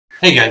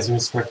Hey guys, I'm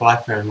Mr.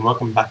 Life here and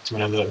welcome back to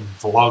another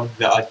vlog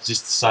that I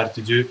just decided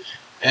to do.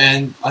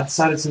 And I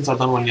decided since I've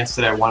done one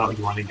yesterday, why not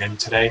do one again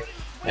today.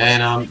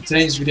 And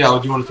today's video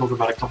I do want to talk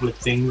about a couple of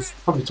things,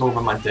 probably talk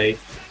about my day.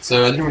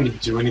 So I didn't really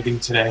do anything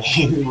today.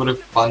 What a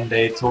fun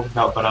day to talk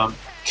about, but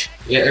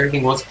yeah,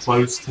 everything was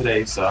closed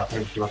today, so I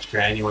couldn't pretty much go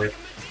anyway. I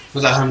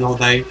was at home the whole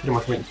day, pretty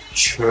much went to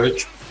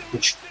church,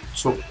 which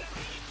took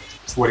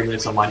 40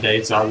 minutes of my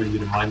day, so I really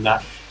didn't mind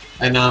that.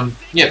 And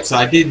yeah, so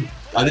I did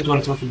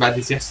want to talk about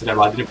this yesterday,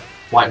 but I didn't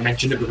quite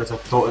mention it because I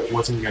thought it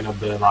wasn't going to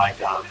be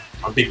like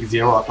a big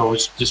deal. I thought it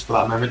was just for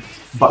that moment.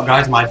 But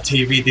guys, my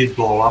TV did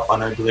blow up. I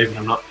know, believe it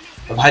or not.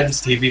 I've had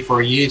this TV for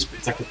a year.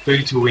 It's like a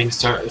 32-inch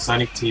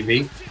Sonic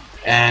TV,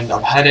 and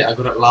I've had it. I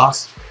got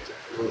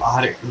it I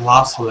had it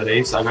last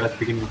holidays. I got it at the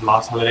beginning of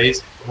last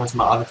holidays because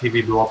my other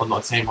TV blew up on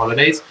the same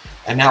holidays,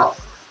 and now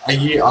a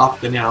year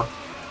after now.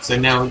 So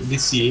now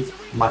this year,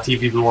 my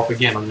TV blew up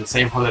again on the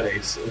same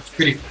holidays. It's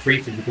pretty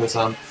creepy because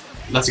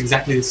that's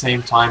exactly the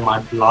same time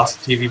my last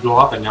TV blew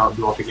up, and now it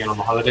blew up again on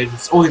the holidays.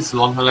 It's always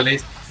long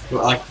holidays.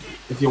 But like,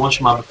 if you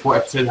watch my before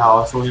episode, how I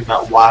was talking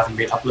about why I haven't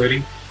been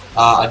uploading,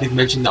 I did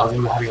mention that I was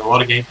going to be having a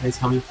lot of gameplays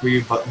coming for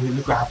you, but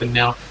look what happened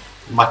now.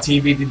 My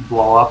TV did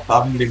blow up.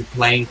 I haven't been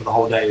playing for the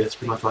whole day. That's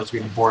pretty much why it's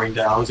been a boring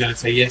day. I was going to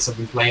say yes, I've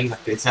been playing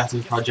like the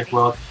Assassin's Project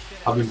World.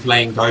 I've been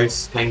playing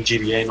Ghosts, playing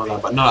GTA and all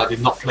that, but no, I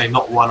did not play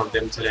not one of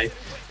them today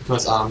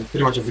because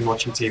pretty much I've been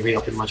watching TV.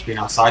 I've pretty much been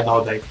outside the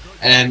whole day,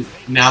 and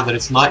now that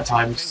it's night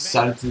time,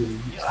 started to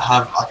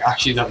have. I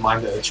actually don't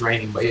mind that it's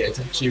raining, but yeah, it's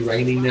actually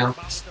raining now,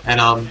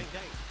 and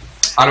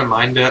I don't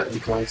mind it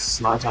because it's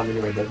night time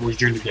anyway. But if it was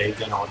during the day,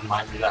 then I wouldn't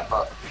mind that.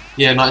 But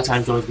yeah, night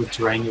time's always good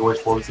to rain. You always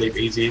fall asleep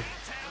easy.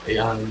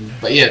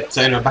 But yeah,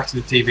 so anyway, back to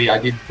the TV. I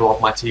did blow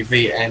up my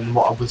TV, and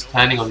what I was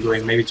planning on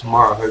doing, maybe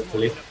tomorrow,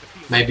 hopefully.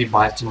 Maybe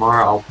by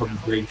tomorrow I'll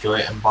probably go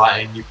and buy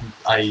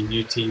a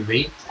new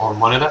TV or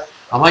monitor.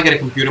 I might get a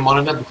computer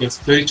monitor because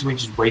 32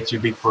 inches is way too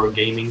big for a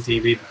gaming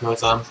TV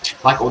because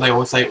like they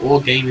always say,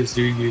 all gamers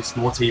do use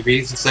small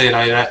TVs.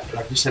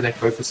 Like you said, they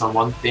focus on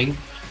one thing.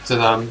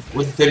 So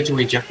with the 32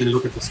 inch you have to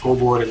look at the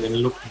scoreboard and then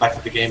look back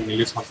at the game and you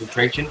lose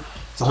concentration.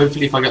 So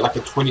hopefully if I get like a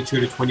 22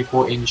 to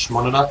 24 inch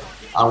monitor,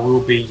 I will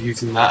be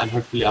using that, and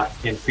hopefully I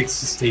can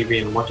fix this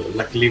TV and watch it,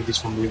 like leave this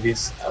for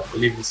movies,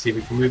 leave this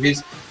TV for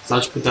movies. So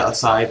I'll just put that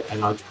aside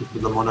and I'll just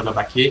put the monitor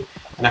back here,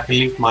 and I can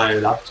link my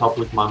laptop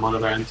with my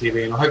monitor and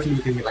TV, and hopefully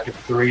we can get like a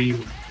three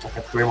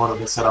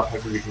monitor setup.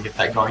 Hopefully we can get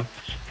that going.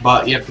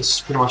 But yeah, this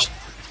is pretty much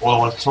all I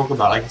want to talk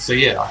about. Like, so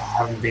yeah, I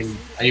haven't been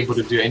able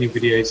to do any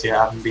videos here.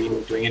 I haven't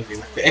been doing anything.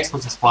 Like, the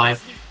Xbox is fine.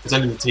 It's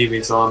only the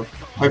TV, so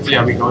hopefully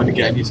I'll be going to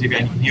get a new TV,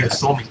 and you can hear it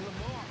storming.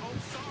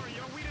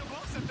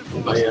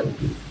 But yeah,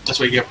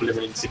 that's what you get for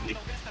living in Sydney.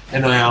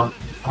 And I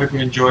hope you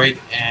enjoyed,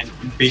 and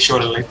be sure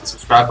to click the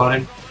subscribe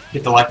button,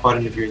 hit the like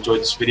button if you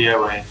enjoyed this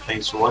video, and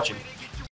thanks for watching.